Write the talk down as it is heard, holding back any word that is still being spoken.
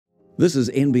This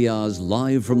is NBR's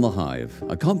Live from the Hive,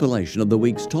 a compilation of the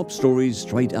week's top stories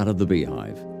straight out of the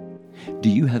Beehive. Do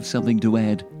you have something to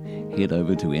add? Head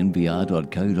over to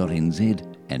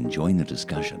nbr.co.nz and join the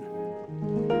discussion.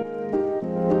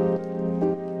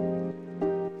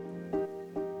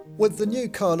 With the new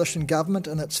coalition government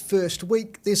in its first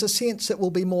week, there's a sense it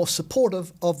will be more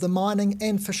supportive of the mining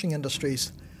and fishing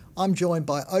industries. I'm joined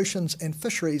by Oceans and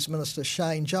Fisheries Minister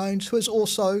Shane Jones, who is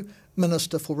also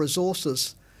Minister for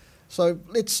Resources. So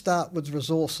let's start with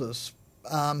resources.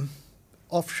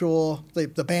 Offshore,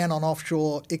 the ban on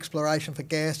offshore exploration for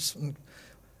gas and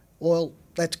oil,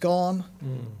 that's gone.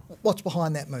 What's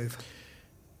behind that move?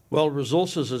 Well,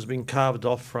 resources has been carved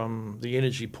off from the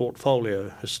energy portfolio.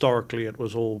 Historically, it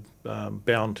was all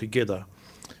bound together.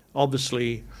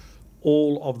 Obviously,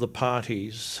 all of the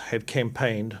parties have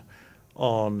campaigned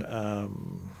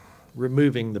on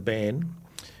removing the ban.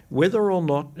 Whether or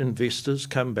not investors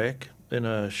come back in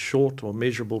a short or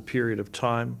measurable period of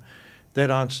time,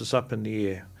 that answer's up in the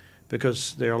air,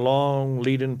 because there are long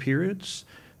lead-in periods,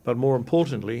 but more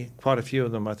importantly, quite a few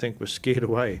of them I think were scared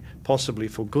away, possibly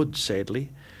for good, sadly,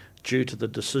 due to the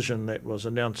decision that was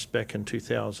announced back in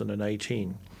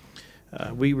 2018.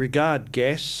 We regard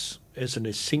gas as an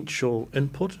essential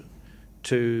input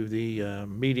to the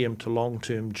medium to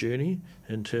long-term journey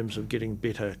in terms of getting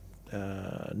better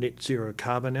net zero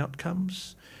carbon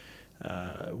outcomes.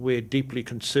 We're deeply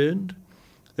concerned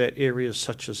that areas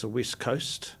such as the West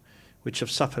Coast, which have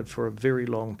suffered for a very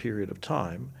long period of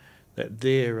time, that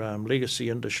their legacy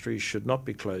industries should not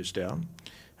be closed down.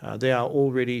 There are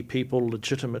already people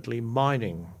legitimately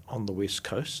mining on the West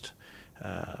Coast.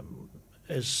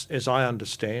 As I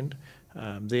understand,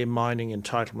 their mining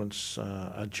entitlements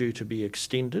are due to be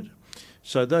extended.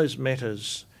 So those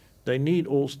matters, they need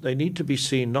to be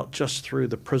seen not just through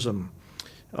the prism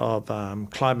of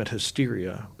climate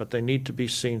hysteria, but they need to be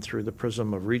seen through the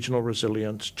prism of regional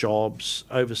resilience, jobs,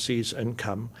 overseas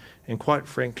income, and quite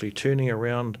frankly, turning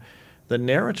around the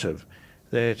narrative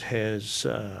that has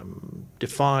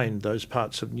defined those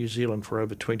parts of New Zealand for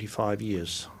over 25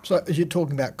 years. So you're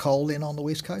talking about coal then on the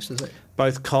West Coast, is it?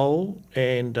 Both coal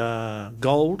and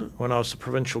gold. When I was the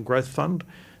Provincial Growth Fund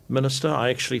Minister, I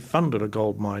actually funded a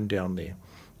gold mine down there,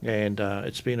 and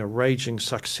it's been a raging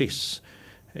success.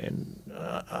 And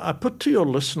I put to your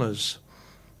listeners,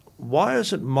 why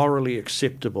is it morally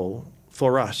acceptable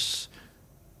for us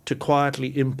to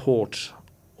quietly import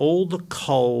all the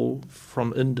coal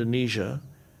from Indonesia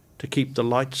to keep the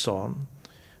lights on,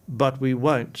 but we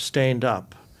won't stand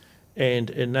up and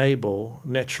enable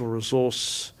natural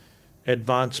resource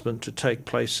advancement to take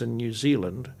place in New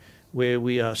Zealand, where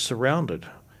we are surrounded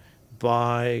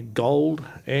by gold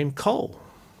and coal?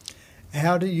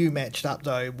 How do you match up,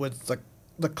 though, with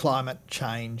the climate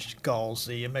change goals,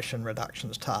 the emission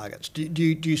reductions targets?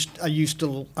 Are you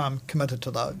still committed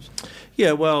to those?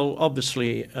 Yeah, well,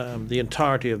 obviously the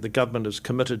entirety of the government is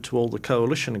committed to all the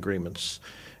coalition agreements,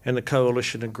 and the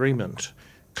coalition agreement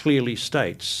clearly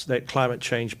states that climate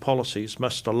change policies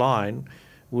must align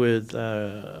with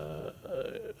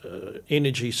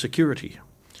energy security.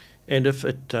 And if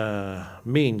it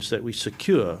means that we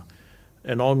secure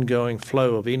an ongoing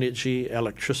flow of energy,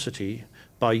 electricity,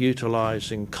 by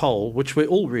utilising coal, which we're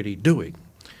already doing,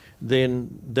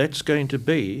 then that's going to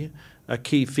be a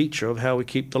key feature of how we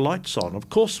keep the lights on.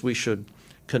 Of course, we should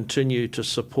continue to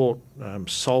support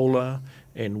solar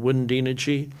and wind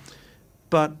energy,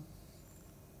 but,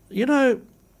 you know,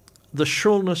 the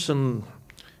shrillness and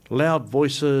loud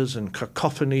voices and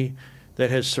cacophony that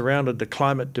has surrounded the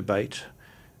climate debate,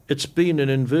 it's been in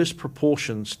inverse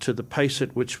proportions to the pace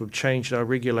at which we've changed our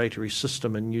regulatory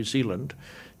system in New Zealand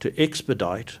to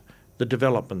expedite the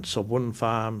developments of wind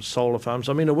farms, solar farms.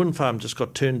 I mean, a wind farm just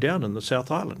got turned down in the South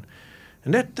Island.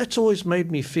 And that's always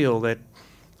made me feel that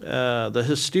the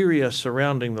hysteria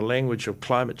surrounding the language of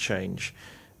climate change,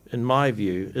 in my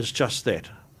view, is just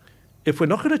that. If we're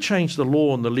not going to change the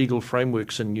law and the legal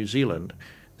frameworks in New Zealand,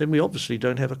 then we obviously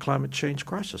don't have a climate change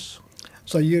crisis.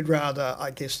 So you'd rather,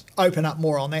 I guess, open up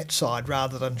more on that side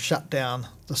rather than shut down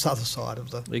this other side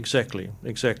of the... Exactly.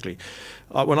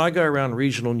 When I go around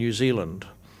regional New Zealand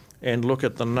and look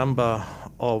at the number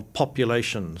of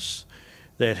populations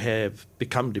that have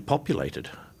become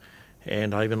depopulated,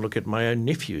 and I even look at my own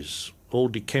nephews all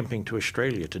decamping to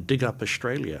Australia, to dig up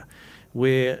Australia,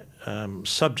 where,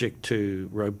 subject to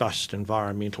robust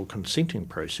environmental consenting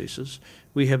processes,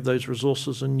 we have those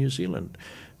resources in New Zealand.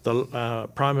 The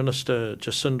Prime Minister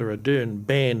Jacinda Ardern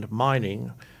banned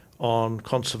mining on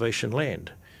conservation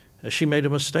land. She made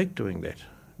a mistake doing that.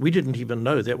 We didn't even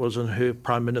know that was in her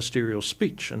prime ministerial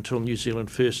speech until New Zealand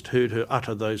first heard her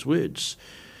utter those words.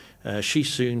 she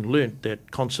soon learnt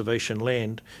that conservation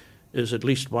land is at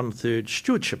least 1/3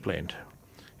 stewardship land.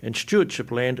 And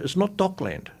stewardship land is not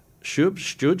dockland.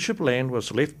 Stewardship land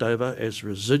was left over as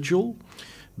residual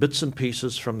bits and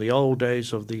pieces from the old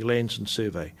days of the Lands and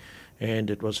Survey. And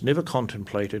it was never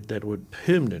contemplated that it would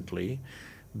permanently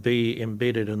be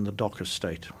embedded in the dock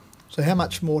estate. So how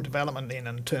much more development then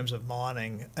in terms of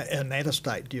mining in that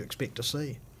estate do you expect to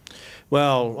see?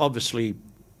 Well, obviously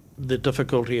the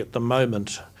difficulty at the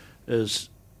moment is,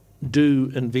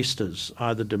 do investors,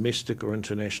 either domestic or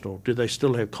international, do they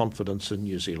still have confidence in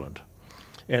New Zealand?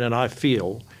 And I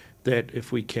feel that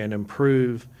if we can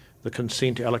improve the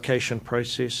consent allocation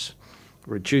process,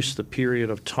 reduce the period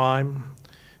of time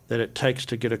that it takes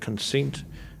to get a consent,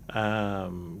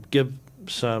 give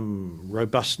some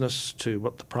robustness to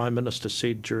what the Prime Minister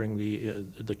said during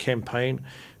the campaign,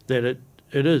 that it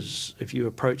is, if you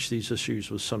approach these issues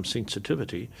with some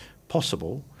sensitivity,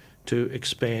 possible to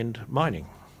expand mining.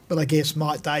 But I guess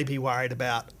might they be worried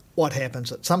about what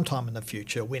happens at some time in the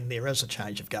future when there is a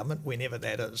change of government, whenever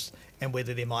that is, and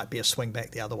whether there might be a swing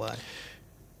back the other way?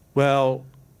 Well,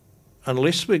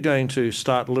 unless we're going to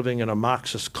start living in a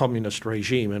Marxist communist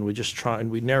regime, and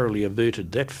we narrowly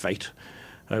averted that fate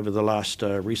over the last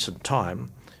recent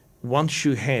time, once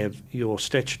you have your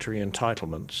statutory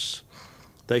entitlements,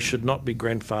 they should not be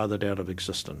grandfathered out of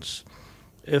existence.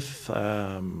 If,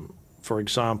 for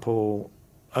example,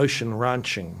 ocean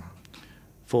ranching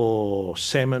for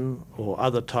salmon or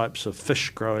other types of fish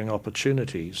growing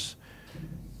opportunities,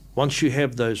 once you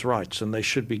have those rights, and they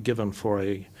should be given for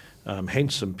a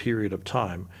handsome period of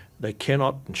time, they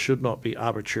cannot and should not be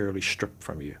arbitrarily stripped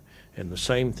from you. And the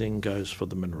same thing goes for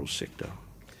the minerals sector.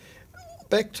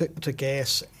 Back to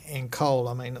gas and coal,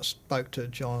 I mean, I spoke to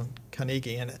John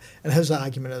Carnegie, and his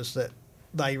argument is that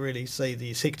they really see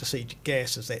the sector sees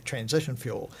gas as that transition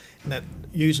fuel, and that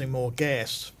using more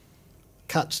gas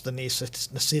cuts the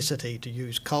necessity to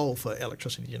use coal for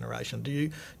electricity generation.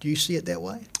 Do you see it that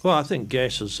way? Well, I think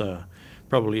gas is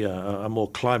probably a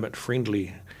more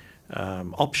climate-friendly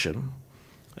option,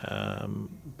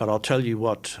 but I'll tell you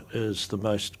what is the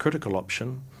most critical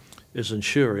option is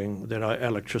ensuring that our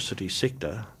electricity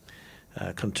sector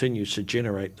continues to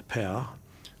generate the power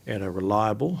at a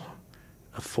reliable,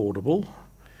 affordable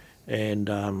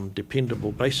and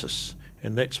dependable basis.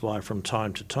 And that's why from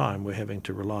time to time we're having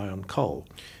to rely on coal.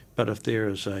 But if there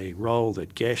is a role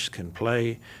that gas can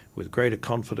play with greater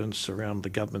confidence around the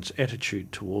government's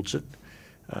attitude towards it,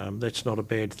 that's not a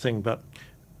bad thing. But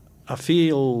I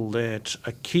feel that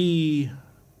a key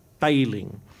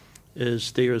failing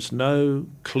is there is no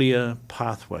clear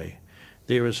pathway.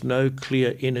 There is no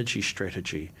clear energy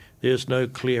strategy. There's no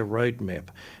clear roadmap.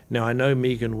 Now, I know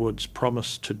Megan Woods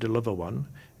promised to deliver one,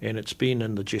 and it's been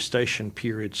in the gestation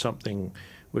period something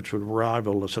which would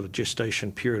rival the sort of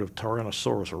gestation period of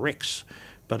Tyrannosaurus rex,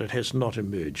 but it has not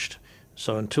emerged.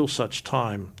 So until such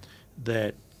time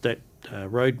that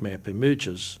roadmap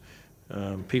emerges,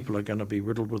 people are going to be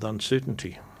riddled with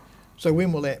uncertainty. So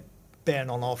when will that ban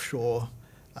on offshore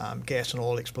gas and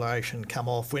oil exploration come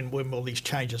off? When will these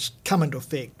changes come into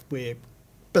effect where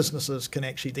businesses can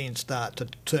actually then start to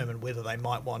determine whether they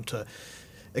might want to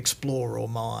explore or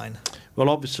mine? Well,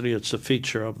 obviously it's a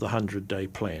feature of the 100-day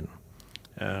plan.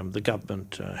 The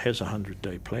government has a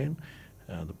 100-day plan.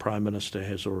 The Prime Minister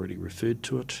has already referred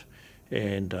to it,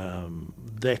 and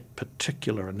that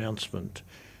particular announcement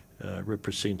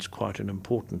represents quite an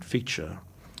important feature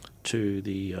to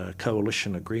the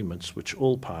coalition agreements which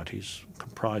all parties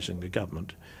comprising the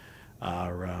government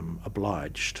are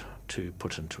obliged to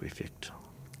put into effect.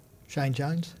 Shane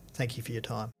Jones, thank you for your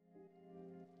time.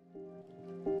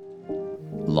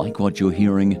 Like what you're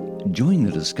hearing? Join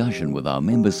the discussion with our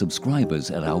member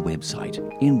subscribers at our website,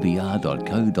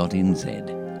 nbr.co.nz.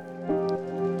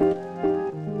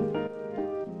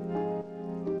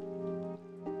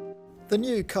 The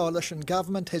new coalition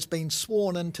government has been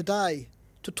sworn in today.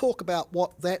 To talk about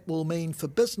what that will mean for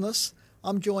business,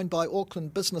 I'm joined by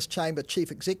Auckland Business Chamber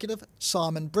Chief Executive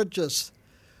Simon Bridges.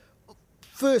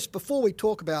 First, before we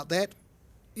talk about that,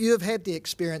 you've had the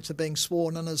experience of being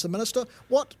sworn in as a minister.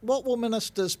 What will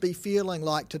ministers be feeling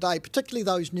like today, particularly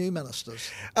those new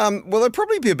ministers? Well, they'll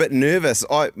probably be a bit nervous.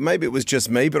 Maybe it was just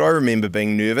me, but I remember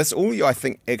being nervous. All you, I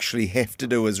think, actually have to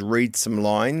do is read some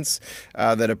lines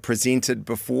that are presented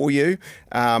before you.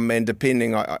 And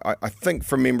depending, I think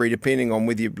from memory, depending on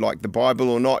whether you like the Bible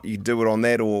or not, you do it on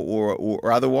that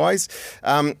or otherwise.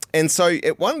 And so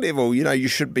at one level, you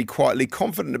should be quietly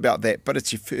confident about that. But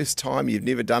it's your first time. You've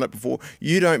never done it before.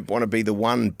 You don't want to be the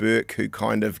one, Burke, who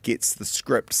kind of gets the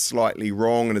script slightly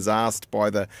wrong and is asked by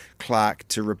the clerk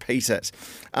to repeat it.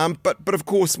 But of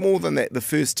course, more than that, the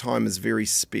first time is very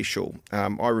special.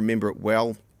 I remember it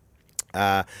well.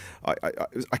 I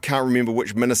can't remember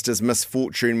which minister's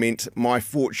misfortune meant my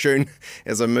fortune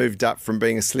as I moved up from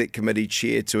being a select committee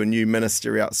chair to a new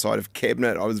minister outside of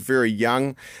cabinet. I was very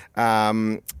young,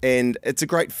 and it's a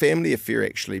great family affair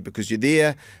actually, because you're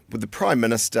there with the Prime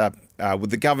Minister, with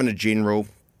the Governor General,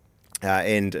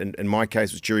 and in my case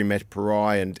it was Jerry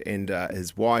Mataparai and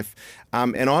his wife,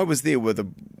 and I was there with a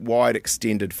wide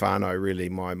extended whānau really,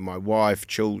 my wife,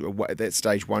 children, at that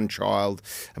stage one child,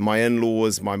 and my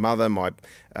in-laws, my mother, my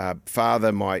father,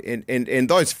 and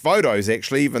those photos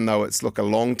actually, even though it's a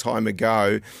long time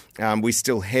ago, we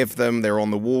still have them. They're on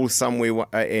the wall somewhere,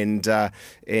 and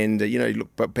you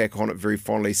look back on it very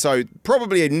fondly. So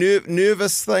probably a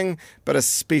nervous thing, but a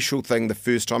special thing the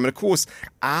first time. And of course,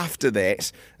 after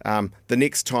that, the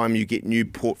next time you get new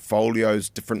portfolios,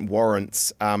 different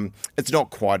warrants, it's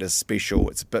not quite as special.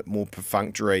 It's a bit more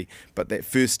perfunctory, but that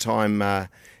first time,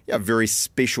 very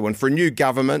special. And for a new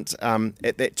government,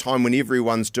 at that time when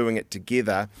everyone's doing it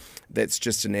together, that's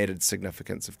just an added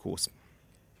significance, of course.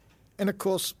 And of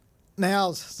course,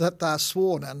 now that they're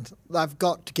sworn in, they've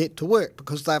got to get to work,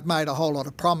 because they've made a whole lot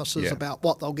of promises about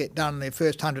what they'll get done in their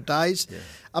first 100 days. Yeah.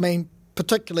 I mean,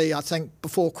 particularly, I think,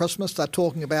 before Christmas, they're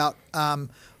talking about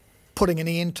putting an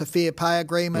end to fair pay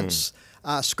agreements,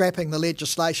 scrapping the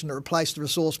legislation to replace the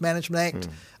Resource Management Act.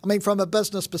 I mean, from a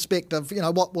business perspective,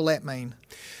 what will that mean?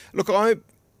 Look, I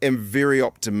am very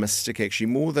optimistic, actually,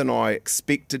 more than I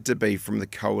expected to be from the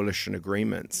coalition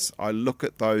agreements. I look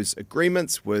at those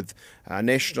agreements with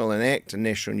National and ACT and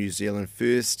National New Zealand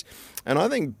First, and I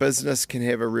think business can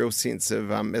have a real sense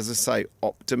of, as I say,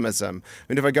 optimism.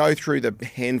 I mean, if I go through the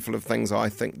handful of things I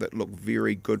think that look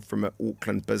very good from an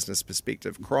Auckland business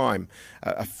perspective, crime,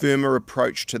 a firmer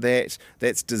approach to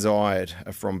that's desired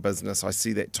from business. I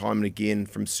see that time and again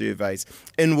from surveys.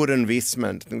 Inward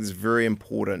investment, I think is very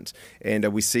important.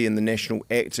 And we see in the National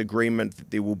Act agreement that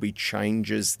there will be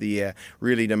changes there,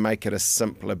 really to make it a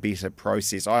simpler, better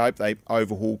process. I hope they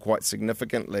overhaul quite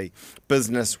significantly.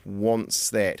 Business wants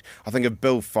that. I think of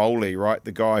Bill Foley, right,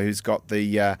 the guy who's got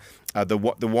the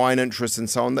wine interests and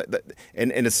so on,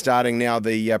 and is starting now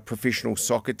the professional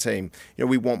soccer team.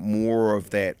 We want more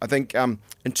of that. I think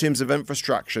in terms of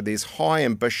infrastructure, there's high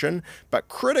ambition, but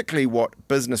critically what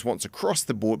business wants across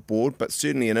the board, but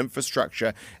certainly in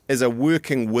infrastructure, is a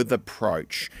working with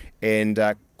approach. And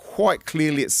quite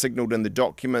clearly it's signalled in the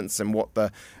documents, and what the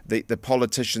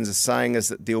politicians are saying is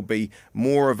that there'll be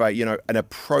more of an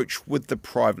approach with the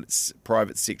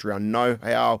private sector around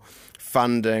know-how,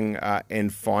 funding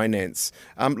and finance.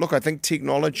 Look, I think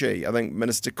technology, I think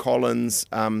Minister Collins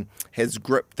has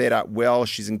gripped that up well.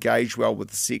 She's engaged well with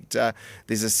the sector.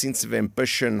 There's a sense of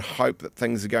ambition, hope that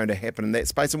things are going to happen in that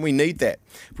space, and we need that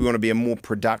if we want to be a more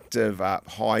productive,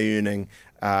 high-earning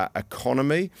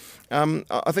economy.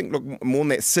 I think, look, more than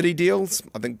that, city deals,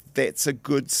 I think that's a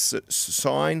good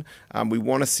sign. We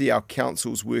want to see our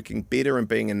councils working better and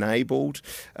being enabled.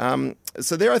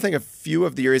 So there, I think, a few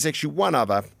of the areas. Actually, one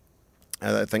other,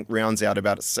 I think, rounds out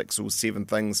about 6 or 7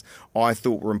 things I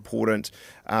thought were important,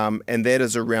 and that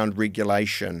is around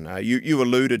regulation. You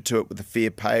alluded to it with the fair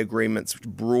pay agreements, which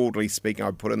broadly speaking I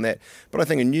would put in that, but I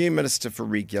think a new Minister for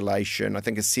Regulation, I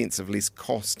think a sense of less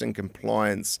cost and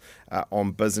compliance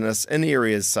on business in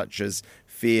areas such as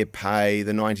fair pay,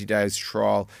 the 90 days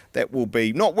trial, that will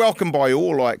be not welcomed by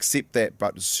all, I accept that,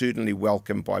 but certainly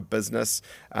welcomed by business.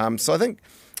 So I think,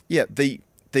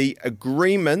 the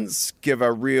agreements give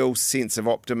a real sense of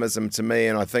optimism to me,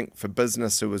 and I think for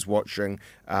business who is watching,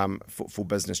 for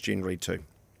business generally too.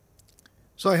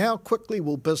 So how quickly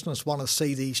will business want to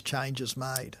see these changes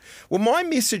made? Well, my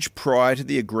message prior to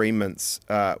the agreements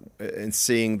and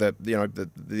seeing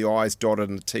the I's dotted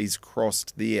and the T's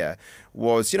crossed there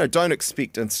was, don't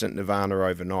expect instant nirvana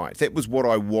overnight. That was what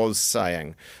I was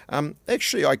saying.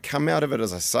 Actually, I come out of it,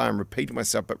 as I say, I'm repeating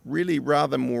myself, but really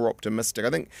rather more optimistic.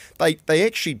 I think they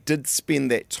actually did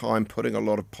spend that time putting a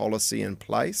lot of policy in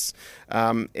place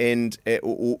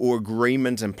or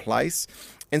agreement in place.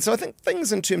 And so I think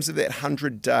things in terms of that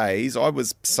 100 days, I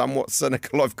was somewhat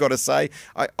cynical, I've got to say.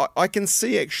 I can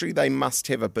see actually they must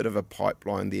have a bit of a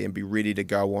pipeline there and be ready to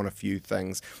go on a few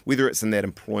things, whether it's in that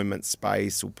employment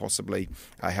space or possibly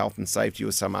health and safety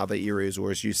or some other areas,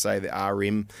 or as you say, the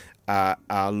RM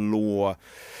law.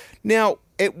 Now,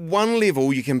 at one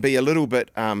level, you can be a little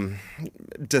bit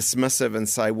dismissive and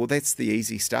say, well, that's the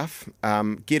easy stuff.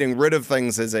 Getting rid of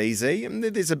things is easy, and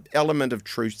there's an element of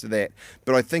truth to that.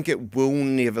 But I think it will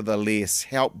nevertheless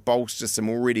help bolster some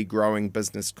already growing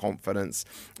business confidence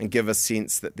and give a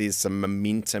sense that there's some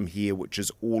momentum here, which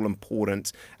is all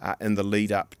important in the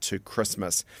lead up to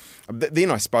Christmas.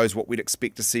 Then I suppose what we'd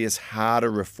expect to see is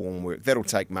harder reform work. That'll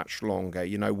take much longer,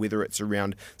 whether it's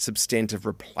around substantive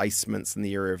replacements in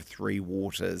the area of Three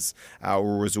Waters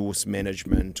or resource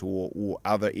management or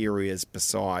other areas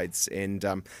besides. And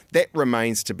that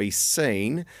remains to be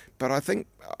seen. But I think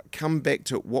come back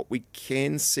to what we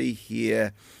can see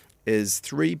here is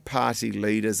three party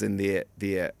leaders and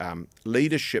their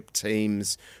leadership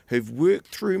teams who've worked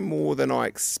through more than I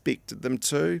expected them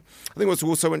to. I think what's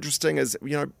also interesting is,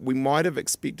 we might have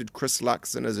expected Chris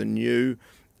Luxon as a new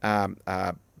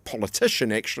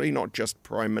politician, actually, not just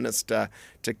Prime Minister,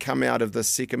 to come out of the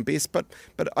second best. But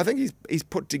I think he's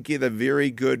put together a very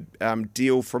good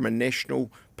deal from a National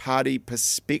Party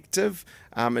perspective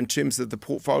in terms of the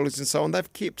portfolios and so on.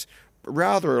 They've kept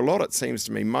rather a lot, it seems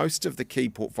to me, most of the key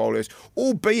portfolios,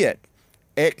 albeit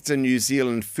ACT and New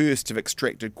Zealand First have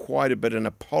extracted quite a bit in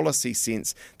a policy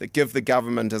sense that give the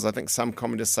government, as I think some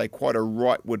commenters say, quite a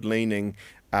rightward-leaning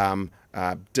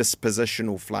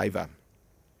dispositional flavour.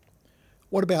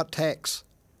 What about tax?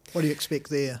 What do you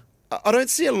expect there? I don't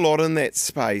see a lot in that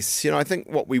space. I think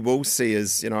what we will see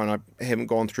is, and I haven't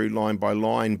gone through line by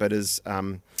line, but is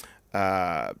the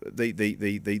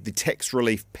tax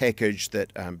relief package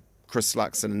that Chris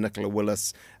Luxon and Nicola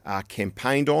Willis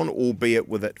campaigned on, albeit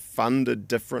with it funded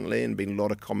differently, and been a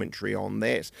lot of commentary on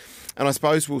that. And I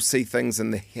suppose we'll see things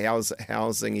in the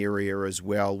housing area as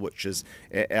well, which is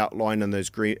outlined in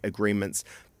those agreements.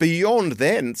 Beyond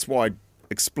that, and it's why I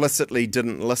explicitly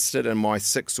didn't list it in my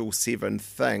 6 or 7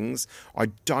 things, I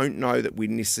don't know that we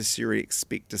necessarily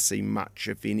expect to see much,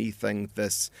 if anything,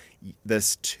 this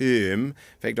term. In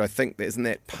fact, I think isn't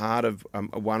that part of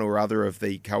one or other of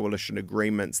the coalition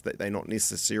agreements that they're not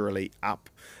necessarily up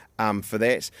for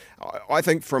that. I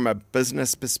think from a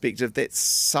business perspective, that's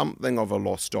something of a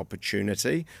lost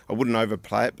opportunity. I wouldn't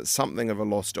overplay it, but something of a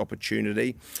lost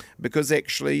opportunity, because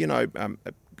actually,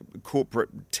 corporate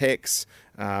tax,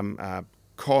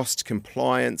 cost,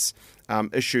 compliance,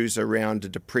 issues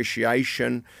around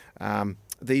depreciation,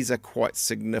 these are quite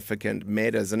significant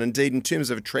matters. And indeed, in terms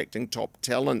of attracting top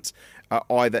talent,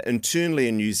 either internally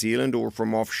in New Zealand or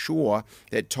from offshore,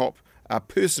 that top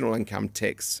personal income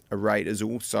tax rate is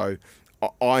also,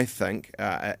 I think,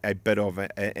 a bit of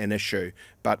an issue.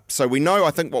 But so we know,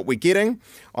 I think, what we're getting.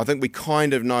 I think we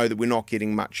kind of know that we're not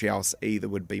getting much else either,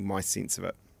 would be my sense of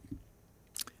it.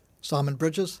 Simon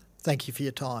Bridges, thank you for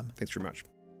your time. Thanks very much.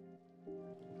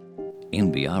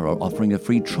 NBR are offering a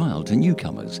free trial to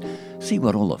newcomers. See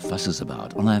what all the fuss is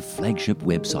about on our flagship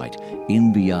website,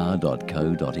 nbr.co.nz.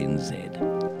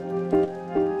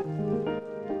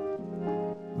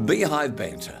 Beehive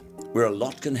banter, where a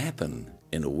lot can happen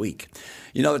in a week.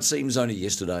 It seems only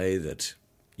yesterday that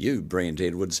you, Brent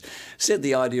Edwards, said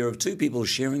the idea of 2 people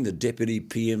sharing the Deputy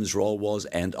PM's role was,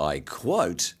 and I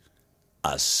quote,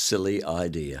 a silly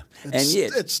idea. And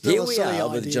yet, it's still here a we silly are idea.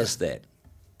 with just that.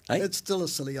 Eh? It's still a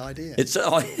silly idea. It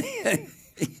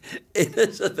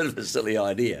is a bit of a silly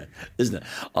idea, isn't it?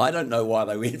 I don't know why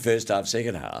they went first half,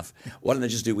 second half. Why don't they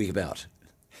just do week about?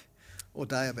 Or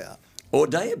day about. Or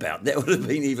day about. That would have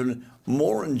been even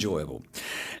more enjoyable.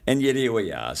 And yet here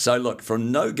we are. So look,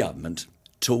 from no government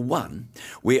to one,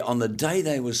 where on the day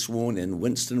they were sworn in,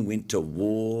 Winston went to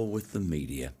war with the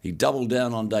media. He doubled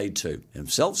down on day 2,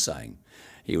 himself saying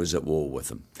he was at war with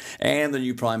them. And the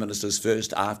new Prime Minister's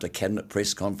first after Cabinet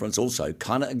press conference also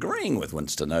kind of agreeing with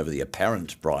Winston over the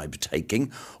apparent bribe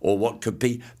taking, or what could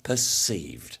be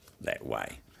perceived that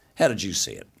way. How did you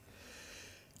see it?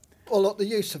 Well, look, the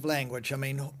use of language,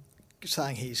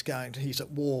 saying he's at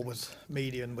war with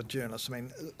media and with journalists,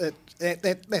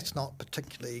 that's not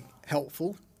particularly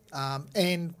helpful.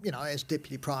 And, as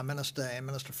Deputy Prime Minister and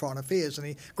Minister of Foreign Affairs, and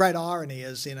the great irony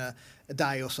is in a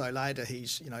day or so later,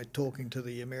 he's, talking to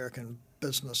the American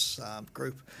business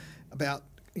group about,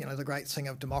 the great thing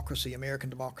of democracy, American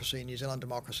democracy, New Zealand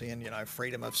democracy, and,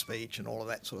 freedom of speech and all of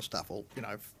that sort of stuff. Or,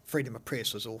 freedom of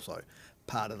press is also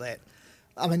part of that.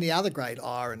 The other great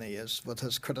irony is with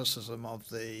his criticism of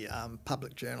the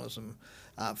Public Journalism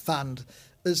Fund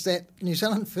is that New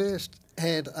Zealand First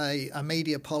had a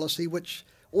media policy which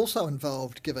also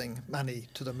involved giving money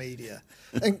to the media,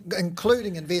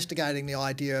 including investigating the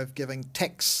idea of giving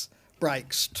tax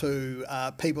breaks to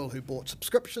people who bought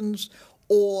subscriptions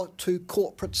or to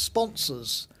corporate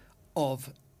sponsors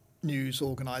of news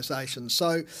organisations.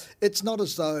 So it's not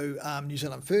as though New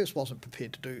Zealand First wasn't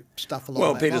prepared to do stuff along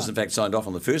Well, that Peter's line. in fact signed off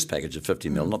on the first package of 50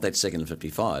 mil, not that second of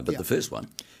 55, but the first one.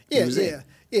 He was there.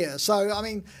 Yeah. So, I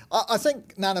mean, I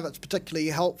think none of it's particularly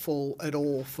helpful at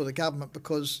all for the government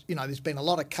because, there's been a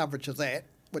lot of coverage of that,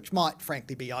 which might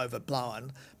frankly be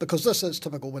overblown, because this is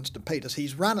typical Winston Peters.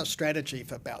 He's run a strategy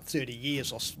for about 30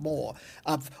 years or more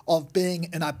of being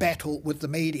in a battle with the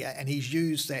media, and he's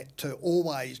used that to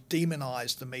always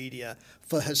demonise the media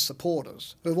for his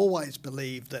supporters, who've always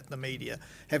believed that the media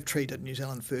have treated New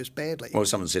Zealand First badly. Well,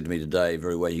 someone said to me today,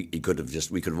 very well, we could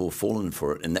have all fallen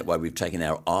for it, and that way we've taken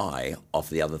our eye off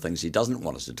the other things he doesn't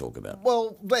want us to talk about.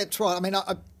 Well, that's right. I mean,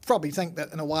 I probably think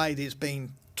that in a way there's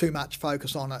been too much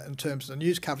focus on it in terms of the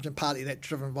news coverage, and partly that's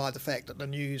driven by the fact that the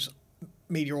news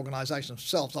media organisations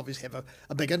themselves obviously have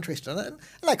a big interest in it, and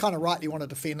they kind of rightly want to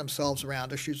defend themselves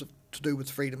around issues to do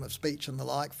with freedom of speech and the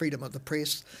like, freedom of the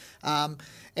press.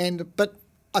 But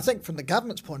I think from the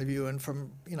government's point of view and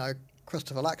from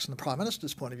Christopher Luxon, the Prime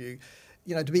Minister's point of view,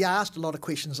 to be asked a lot of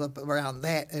questions around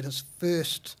that at his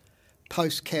first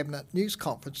post-cabinet news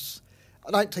conference, I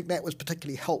don't think that was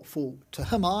particularly helpful to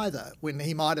him either, when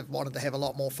he might have wanted to have a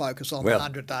lot more focus on the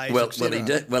 100 days, Well, he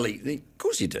did. Well, of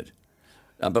course he did.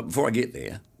 But before I get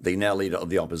there, the now leader of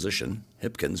the opposition,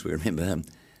 Hipkins, we remember him,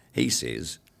 he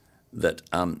says that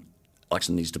Luxon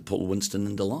needs to pull Winston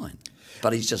into line.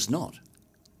 But he's just not.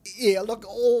 Yeah, look,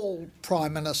 all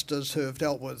Prime Ministers who have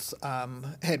dealt with,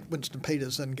 had Winston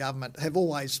Peters in government, have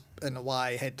always, in a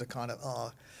way, had to kind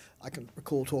of, I can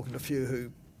recall talking to a few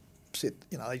who said,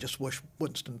 they just wish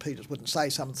Winston Peters wouldn't say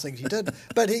some of the things he did,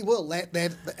 but he will.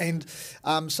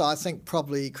 So I think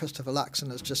probably Christopher Luxon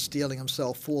is just steeling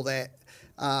himself for that.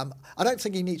 I don't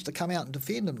think he needs to come out and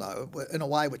defend him, though, in a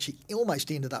way which he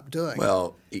almost ended up doing.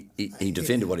 Well, he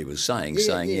defended what he was saying, he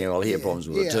had problems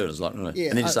with it too. It's like, and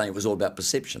then he's saying it was all about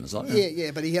perception. It's like,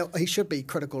 but he should be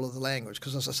critical of the language,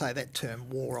 because, as I say, that term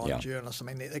war on journalists, I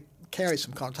mean, it carries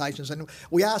some connotations, and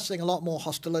we are seeing a lot more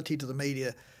hostility to the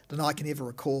media than I can ever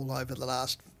recall over the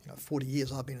last 40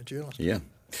 years I've been a journalist. Yeah.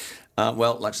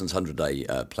 Well, Luxon's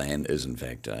 100-day plan is, in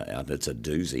fact, out. It's a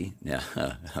doozy. Now,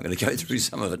 I'm going to go through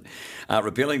some of it.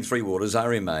 Repealing Three Waters,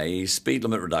 RMA, speed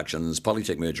limit reductions,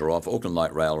 Polytech merger off, Auckland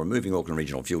Light Rail, removing Auckland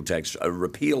Regional Fuel Tax,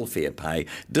 repeal fair pay,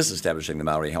 disestablishing the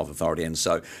Maori Health Authority, and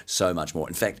so much more.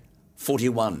 In fact,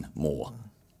 41 more,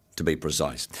 to be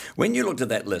precise. When you looked at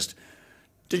that list,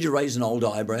 did you raise an old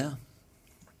eyebrow?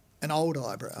 An old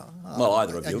eyebrow? Well,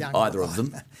 either of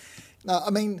them. No,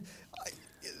 I mean,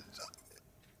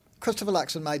 Christopher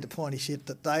Luxon made the point, he said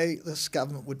that this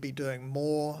government would be doing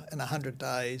more in 100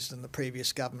 days than the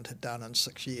previous government had done in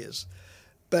 6 years.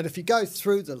 But if you go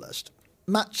through the list,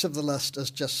 much of the list is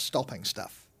just stopping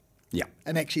stuff. Yeah.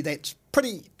 And actually that's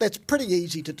pretty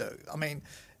easy to do. I mean,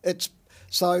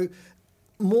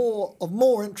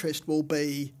 more interest will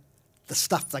be the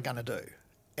stuff they're going to do,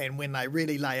 and when they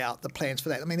really lay out the plans for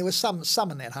that. I mean, there was some in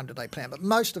that 100-day plan, but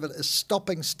most of it is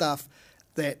stopping stuff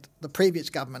that the previous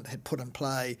government had put in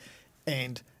play,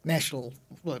 and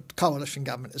coalition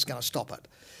government is going to stop it.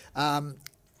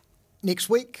 Next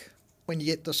week, when you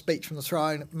get the speech from the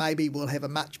throne, maybe we'll have a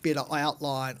much better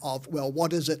outline of, well,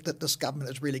 what is it that this government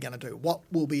is really going to do? What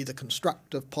will be the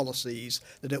constructive policies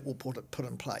that it will put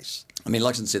in place? I mean,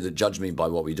 Luxon said that judge me by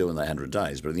what we do in the 100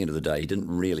 days, but at the end of the day, he didn't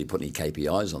really put any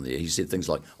KPIs on there. He said things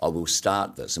like, we'll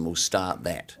start this and we'll start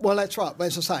that. Well, that's right.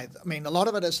 As I say, I mean, a lot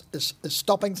of it is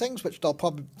stopping things, which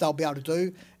they'll be able to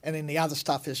do, and then the other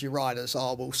stuff, as you're right, is,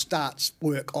 we'll start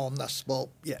work on this.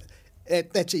 Well, yeah,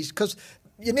 that's easy, because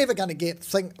you're never going to get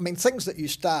things that you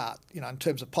start, in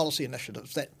terms of policy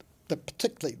initiatives that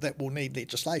particularly that will need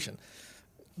legislation,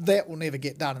 that will never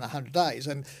get done in 100 days.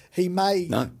 And he may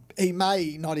not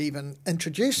even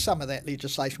introduce some of that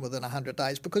legislation within 100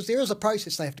 days, because there is a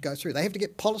process they have to go through. They have to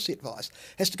get policy advice.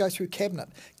 It has to go through Cabinet.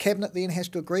 Cabinet then has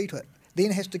to agree to it.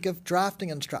 Then has to give drafting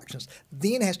instructions.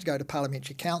 Then has to go to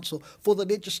Parliamentary Council for the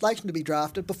legislation to be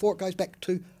drafted before it goes back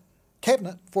to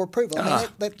Cabinet for approval.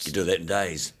 You do that in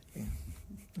days.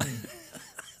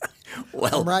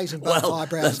 I'm raising both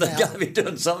eyebrows now. They're going to be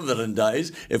doing some of it in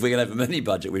days if we're going to have a mini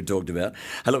budget we've talked about.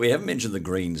 Hey, look, we haven't mentioned the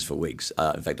Greens for weeks.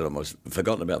 In fact, I'd almost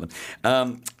forgotten about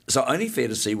them. So only fair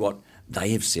to see what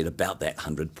they have said about that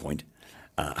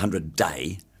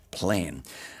 100-day plan.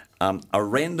 A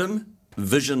random,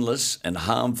 visionless and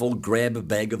harmful grab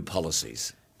bag of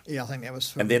policies. Yeah, I think that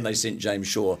was... And then they sent James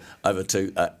Shaw over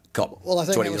to COP23. Well, I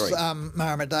think it was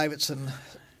Marama Davidson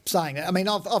saying that. I mean,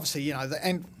 obviously,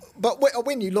 but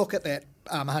when you look at that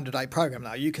 100-day program,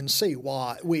 though, you can see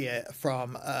where,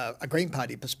 from a Green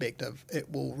Party perspective,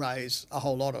 it will raise a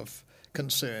whole lot of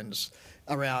concerns.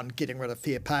 around getting rid of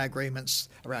fair pay agreements,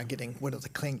 around getting rid of the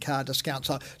clean car discount.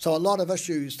 So a lot of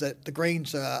issues that the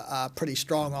Greens are pretty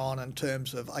strong on in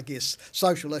terms of, I guess,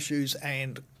 social issues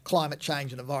and climate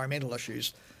change and environmental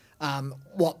issues.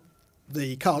 What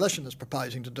the coalition is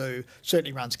proposing to do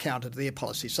certainly runs counter to their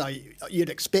policy. So you'd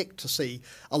expect to see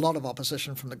a lot of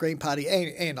opposition from the Green Party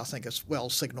and I think as well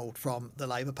signalled from the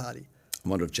Labour Party. I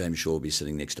wonder if James Shaw will be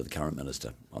sitting next to the current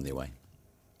minister on their way.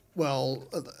 Well,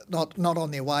 not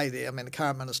on their way there. I mean, the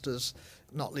current minister's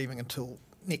not leaving until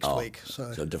next week.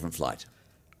 So a different flight.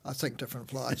 I think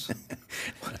different flights.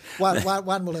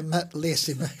 one will emit less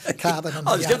in carbon than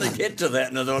the other. I was going to get to that,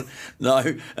 and I thought, no.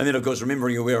 And then, of course,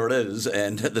 remembering where it is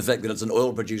and the fact that it's an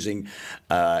oil-producing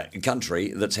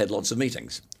country that's had lots of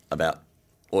meetings about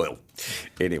oil.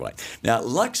 Anyway, now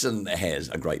Luxon has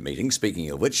a great meeting, speaking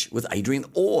of which, with Adrian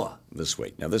Orr this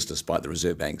week. Now this despite the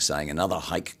Reserve Bank saying another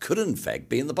hike could in fact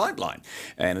be in the pipeline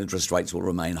and interest rates will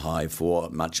remain high for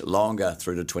much longer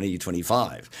through to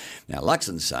 2025. Now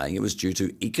Luxon's saying it was due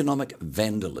to economic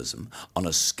vandalism on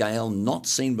a scale not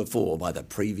seen before by the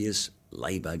previous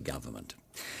Labor government.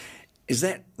 Is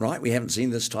that right? We haven't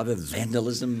seen this type of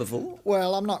vandalism before?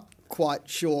 Well, I'm not quite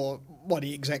sure what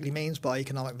he exactly means by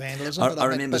economic vandalism. I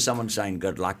remember someone saying,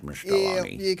 "Good luck, Mr.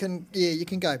 Lonnie." You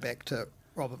can go back to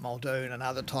Robert Muldoon and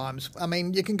other times. I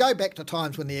mean, you can go back to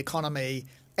times when the economy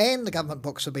and the government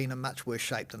books have been in much worse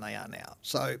shape than they are now.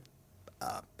 So,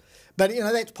 but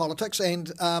that's politics,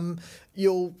 and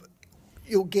you'll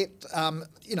get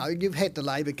you've had the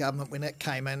Labor government when it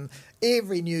came in.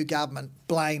 Every new government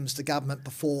blames the government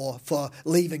before for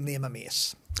leaving them a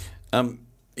mess.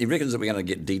 He reckons that we're going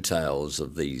to get details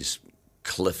of these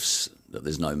cliffs that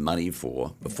there's no money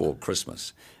for before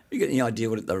Christmas. You got any idea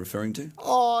what they're referring to?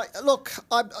 Oh, look,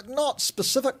 I'm not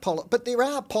specific, but there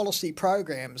are policy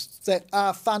programs that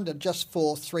are funded just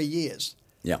for 3 years.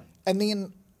 Yeah. And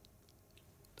then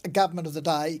a government of the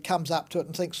day comes up to it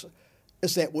and thinks,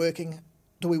 is that working?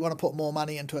 Do we want to put more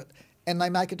money into it? And they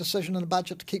make a decision in the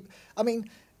budget to keep... I mean,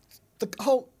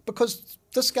 because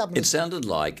this government... It sounded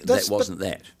like that wasn't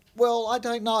that. Well, I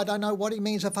don't know. I don't know what he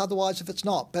means if it's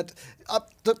not. But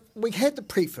we had the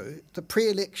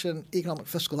pre-election economic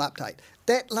fiscal update.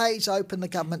 That lays open the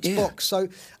government's books. So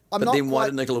why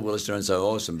did Nicola Willis turn and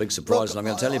say, some big surprise, and I'm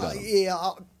going to tell you about them?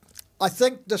 Yeah, I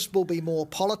think this will be more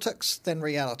politics than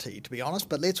reality, to be honest.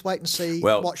 But let's wait and see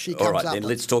what she comes up with. All right, then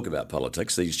let's talk about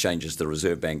politics. These changes to the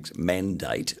Reserve Bank's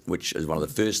mandate, which is one of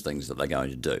the first things that they're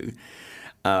going to do,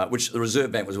 which the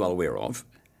Reserve Bank was well aware of.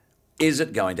 Is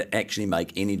it going to actually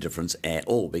make any difference at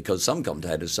all? Because some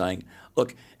commentators are saying,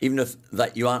 look, even if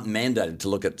you aren't mandated to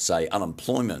look at, say,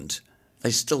 unemployment,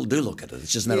 they still do look at it.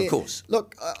 It's just a matter of course.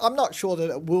 Look, I'm not sure that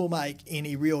it will make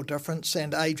any real difference.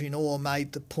 And Adrian Orr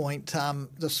made the point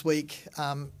this week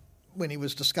when he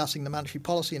was discussing the monetary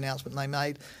policy announcement they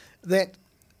made that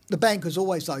the bank has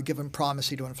always, though, given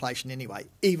primacy to inflation anyway,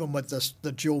 even with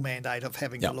the dual mandate of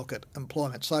having to look at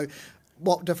employment. So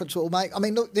what difference it will make? I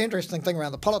mean, look, the interesting thing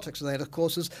around the politics of that, of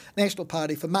course, is National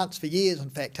Party for months, for years,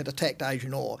 in fact, had attacked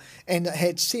Adrian Orr and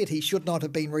had said he should not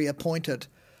have been reappointed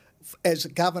as a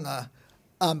governor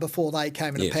before they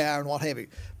came into power and what have you.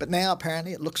 But now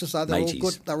apparently it looks as though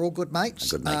they're all good mates.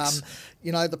 Good mates.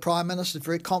 The Prime Minister is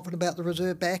very confident about the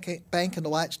Reserve Bank and the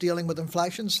way it's dealing with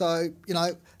inflation. So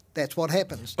that's what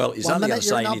happens. Well, he's only going to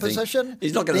say anything.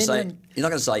 He's not going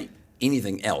to say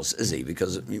anything else, is he?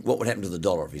 Because what would happen to the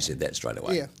dollar if he said that straight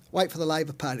away? Yeah, wait for the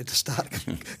Labor Party to start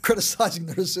criticising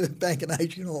the Reserve Bank and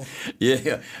Adrian Orr.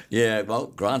 Yeah. Well,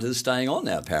 Grant is staying on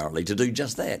now, apparently, to do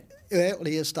just that. Yeah, well,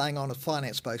 he is staying on as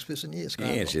finance spokesperson, yes.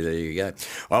 Grant. Yes, there you go.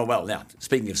 Well, now,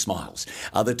 speaking of smiles,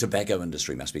 the tobacco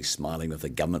industry must be smiling with the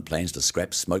government plans to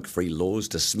scrap smoke-free laws,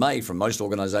 dismay from most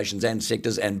organisations and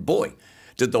sectors, and boy,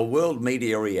 did the world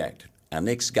media react. Our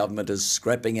next government is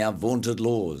scrapping our vaunted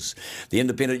laws. The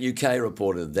Independent UK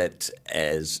reported that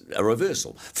as a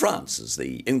reversal, France's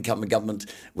the incumbent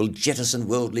government will jettison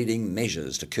world-leading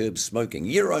measures to curb smoking.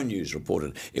 Euronews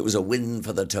reported it was a win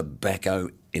for the tobacco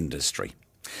industry.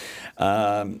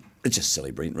 It's just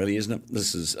silly, Brent, really, isn't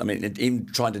it? Even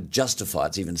trying to justify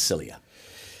it's even sillier.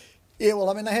 Yeah,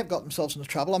 well, they have got themselves into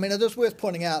trouble. It is worth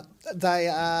pointing out they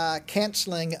are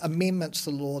cancelling amendments to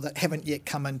the law that haven't yet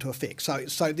come into effect.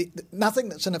 So nothing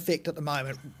that's in effect at the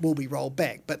moment will be rolled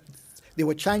back. But there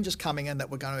were changes coming in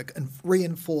that were going to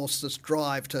reinforce this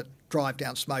drive to drive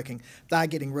down smoking. They're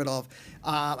getting rid of.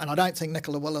 And I don't think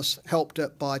Nicola Willis helped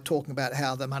it by talking about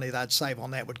how the money they'd save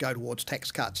on that would go towards tax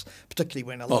cuts, particularly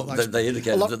when a lot of those... They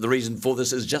indicated that the reason for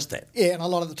this is just that. Yeah, and a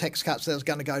lot of the tax cuts that was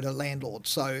going to go to landlords.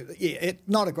 So, yeah, it's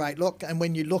not a great look. And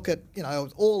when you look at,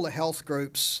 all the health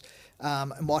groups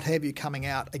and what have you coming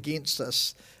out against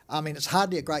this, I mean, it's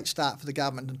hardly a great start for the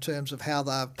government in terms of how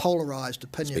they've polarised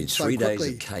opinions It's been so 3 quickly.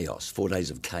 days of chaos, 4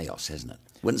 days of chaos, hasn't it?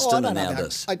 Oh, Winston and now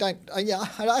this. I don't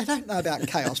know about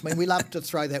chaos. I mean, we love to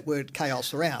throw that word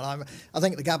chaos around. I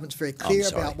think the government's very clear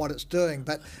about what it's doing.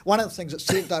 But one of the things it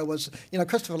said, though, was,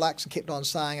 Christopher Luxon kept on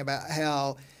saying about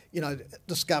how,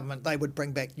 this government, they would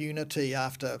bring back unity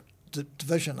after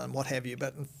division and what have you.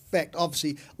 But in fact,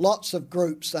 obviously, lots of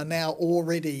groups are now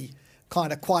already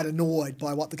kind of quite annoyed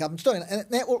by what the government's doing. And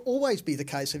that will always be the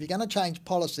case. If you're going to change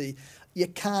policy, you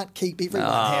can't keep everyone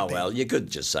happy. Well, you could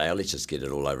just say, let's just get it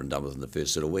all over and done with in the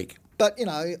first sort of week. But,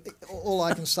 all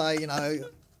I can say,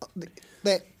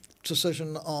 that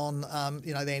decision on,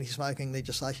 the anti-smoking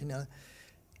legislation, there's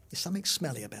something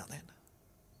smelly about that.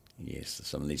 Yes,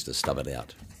 someone needs to stub it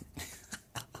out.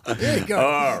 There you go.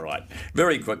 All right.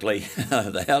 Very quickly,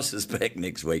 the House is back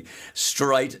next week,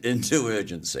 straight into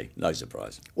urgency. No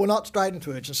surprise. Well, not straight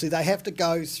into urgency. They have to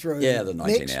go through... the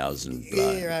 19 hours and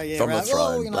from the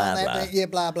throne, blah, blah. Yeah,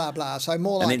 blah, blah, blah. So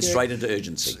more like... And then straight into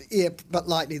urgency. Yeah, but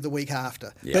likely the week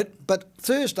after. Yeah. But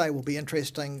Thursday will be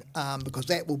interesting because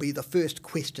that will be the first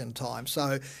question time.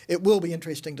 So it will be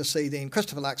interesting to see then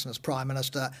Christopher Luxon as Prime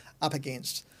Minister up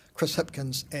against Chris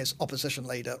Hipkins as opposition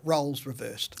leader, roles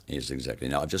reversed. Yes, exactly.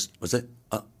 Now, I've just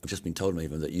been told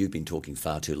even that you've been talking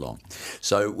far too long.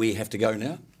 So we have to go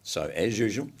now. So as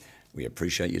usual, we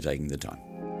appreciate you taking the time.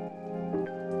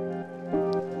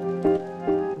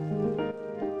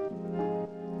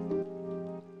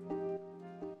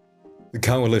 The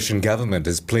coalition government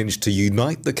has pledged to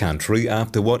unite the country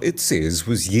after what it says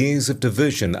was years of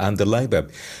division under Labor.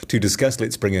 To discuss,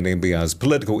 let's bring in NBR's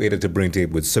political editor Brent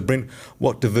Edwards. So Brent,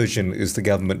 what division is the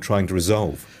government trying to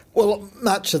resolve? Well,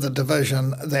 much of the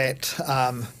division that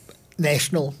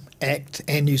National, ACT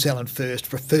and New Zealand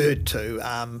First referred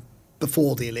to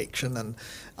before the election, and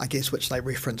I guess which they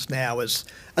reference now, is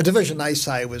a division they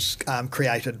say was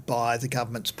created by the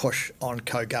government's push on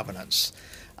co-governance.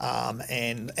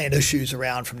 And issues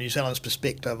around, from New Zealand's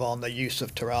perspective, on the use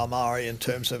of te reo Māori in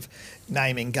terms of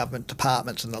naming government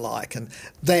departments and the like. And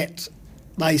that,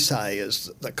 they say, is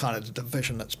the kind of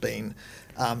division that's been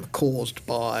caused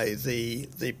by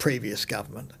the previous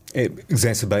government.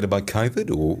 Exacerbated by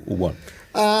COVID or what?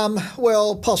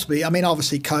 Well, possibly. I mean,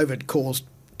 obviously COVID caused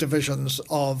divisions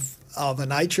of a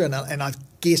nature, and I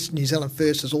guess New Zealand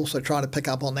First is also trying to pick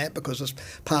up on that because as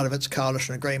part of its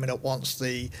coalition agreement it wants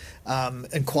the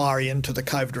inquiry into the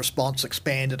COVID response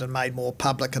expanded and made more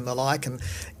public and the like, and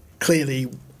clearly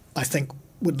I think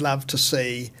would love to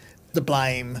see the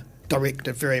blame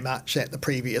directed very much at the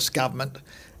previous government.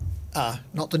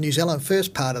 Not the New Zealand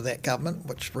First part of that government,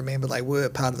 which, remember, they were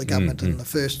part of the government in the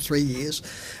first 3 years,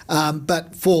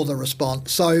 but for the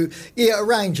response. So, yeah, a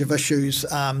range of issues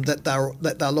that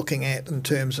they're looking at in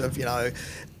terms of,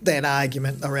 that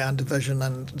argument around division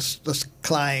and this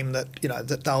claim that,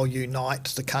 that they'll unite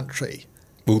the country.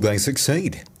 Will they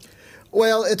succeed?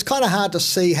 Well, it's kind of hard to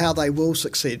see how they will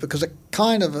succeed because it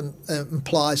kind of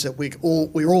implies that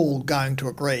we're all going to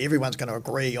agree, everyone's going to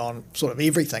agree on sort of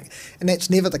everything, and that's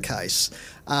never the case.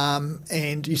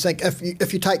 And you think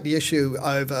if you take the issue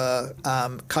over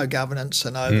co-governance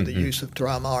and over the use of te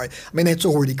reo Māori, I mean, that's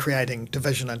already creating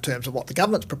division in terms of what the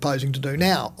government's proposing to do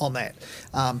now on that,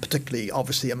 particularly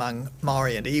obviously among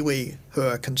Māori and iwi who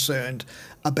are concerned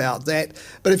about that.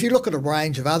 But if you look at a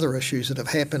range of other issues that have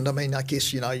happened, I mean, I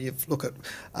guess, you look at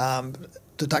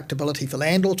deductibility for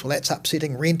landlords, well, that's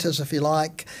upsetting renters, if you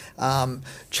like.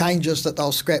 Changes that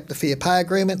they'll scrap the fair pay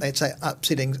agreement, that's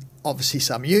upsetting obviously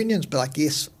some unions, but I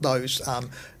guess those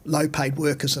low-paid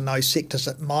workers in those sectors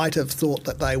that might have thought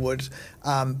that they would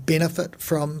benefit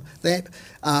from that.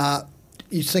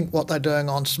 You think what they're doing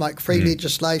on smoke-free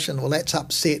legislation, well, that's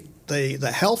upset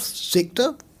the health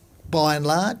sector by and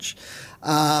large.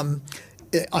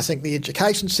 I think the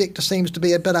education sector seems to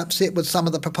be a bit upset with some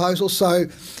of the proposals. So,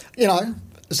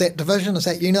 is that division? Is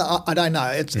that unity? I don't know.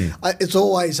 It's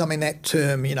always, I mean, that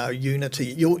term,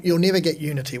 unity. You'll never get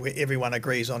unity where everyone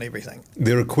agrees on everything.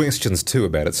 There are questions too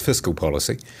about its fiscal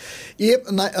policy. Yep,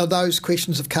 and those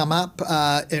questions have come up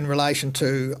in relation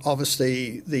to,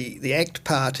 obviously, the ACT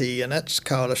Party and its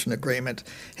coalition agreement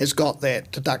has got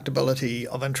that deductibility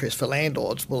of interest for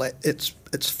landlords. Well,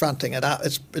 it's fronting it up.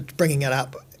 It's bringing it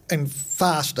up and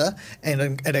faster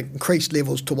and at increased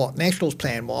levels to what National's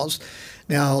plan was.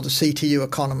 Now, the CTU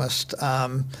economist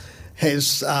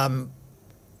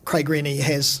Craig Rennie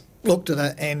has looked at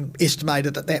it and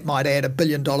estimated that might add $1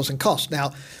 billion in cost.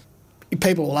 Now,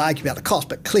 people will argue about the cost,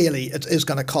 but clearly it is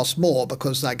going to cost more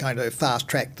because they're going to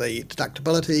fast-track the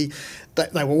deductibility.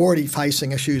 They were already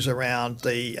facing issues around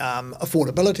the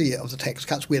affordability of the tax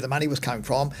cuts, where the money was coming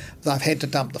from. They've had to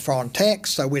dump the foreign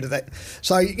tax, so where did that?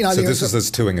 So this is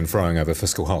this toing and froing over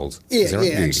fiscal holes. Yeah.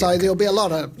 And so there'll be a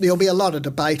lot of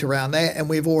debate around that, and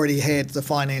we've already had the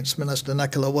Finance Minister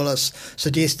Nicola Willis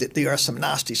suggest that there are some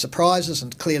nasty surprises,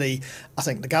 and clearly I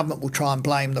think the government will try and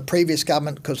blame the previous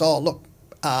government because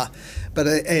but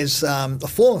as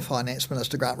the former Finance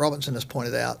Minister Grant Robinson has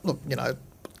pointed out, look,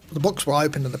 the books were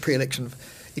opened in the pre-election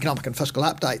economic and fiscal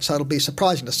update, so it'll be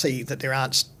surprising to see that there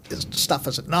aren't stuff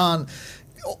as it known.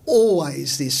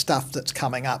 Always there's stuff that's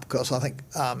coming up because I think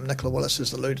Nicola Willis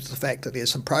has alluded to the fact that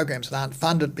there's some programs that aren't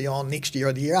funded beyond next year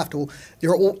or the year after.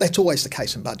 That's always the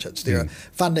case in budgets. There are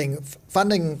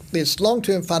funding. There's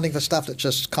long-term funding for stuff that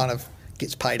just kind of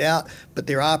gets paid out, but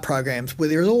there are programs where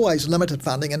there is always limited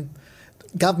funding, and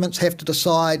governments have to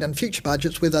decide in future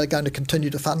budgets whether they're going to continue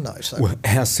to fund those. So, well,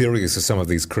 how serious are some of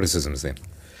these criticisms then?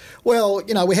 Well,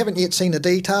 we haven't yet seen the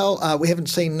detail. We haven't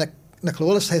seen Nicola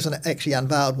Willis hasn't actually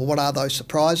unveiled, well, what are those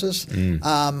surprises?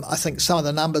 I think some of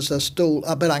the numbers are still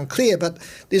a bit unclear, but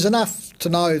there's enough to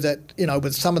know that,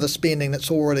 with some of the spending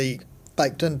that's already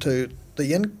baked into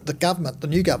the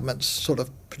new government's sort of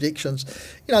projections,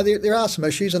 there are some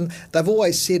issues, and they've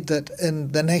always said that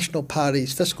in the National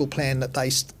Party's fiscal plan that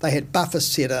they had buffers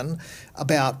set in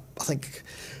about, I think,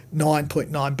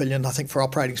 9.9 billion, I think, for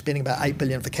operating spending, about 8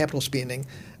 billion for capital spending,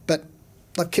 but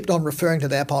they've kept on referring to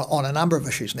that on a number of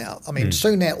issues now. I mean,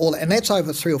 soon that and that's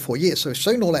over 3 or 4 years, so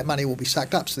soon all that money will be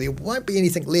sucked up, so there won't be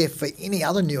anything left for any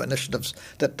other new initiatives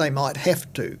that they might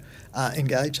have to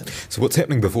engage in. So what's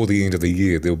happening before the end of the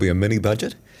year? There'll be a mini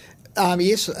budget?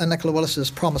 Yes, Nicola Willis is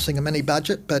promising a mini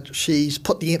budget, but she's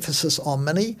put the emphasis on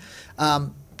mini.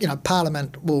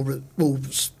 Parliament will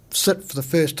sit for the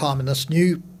first time in this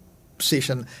new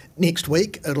session next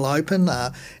week. It'll open,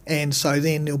 and so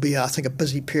then there'll be, I think, a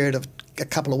busy period of a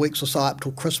couple of weeks or so up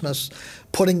till Christmas,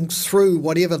 putting through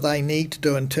whatever they need to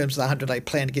do in terms of the 100-day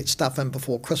plan to get stuff in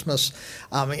before Christmas.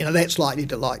 That's likely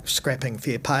to like scrapping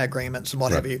fair pay agreements and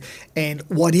what have you, and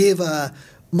whatever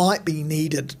might be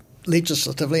needed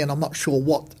legislatively, and I'm not sure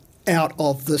what out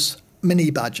of this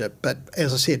mini budget, but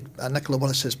as I said, Nicola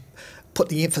Willis has put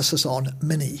the emphasis on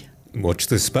mini. Watch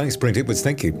this space. Brent Edwards,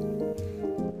 thank you.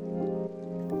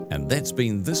 And that's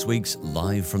been this week's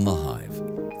Live from the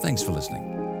Hive. Thanks for listening.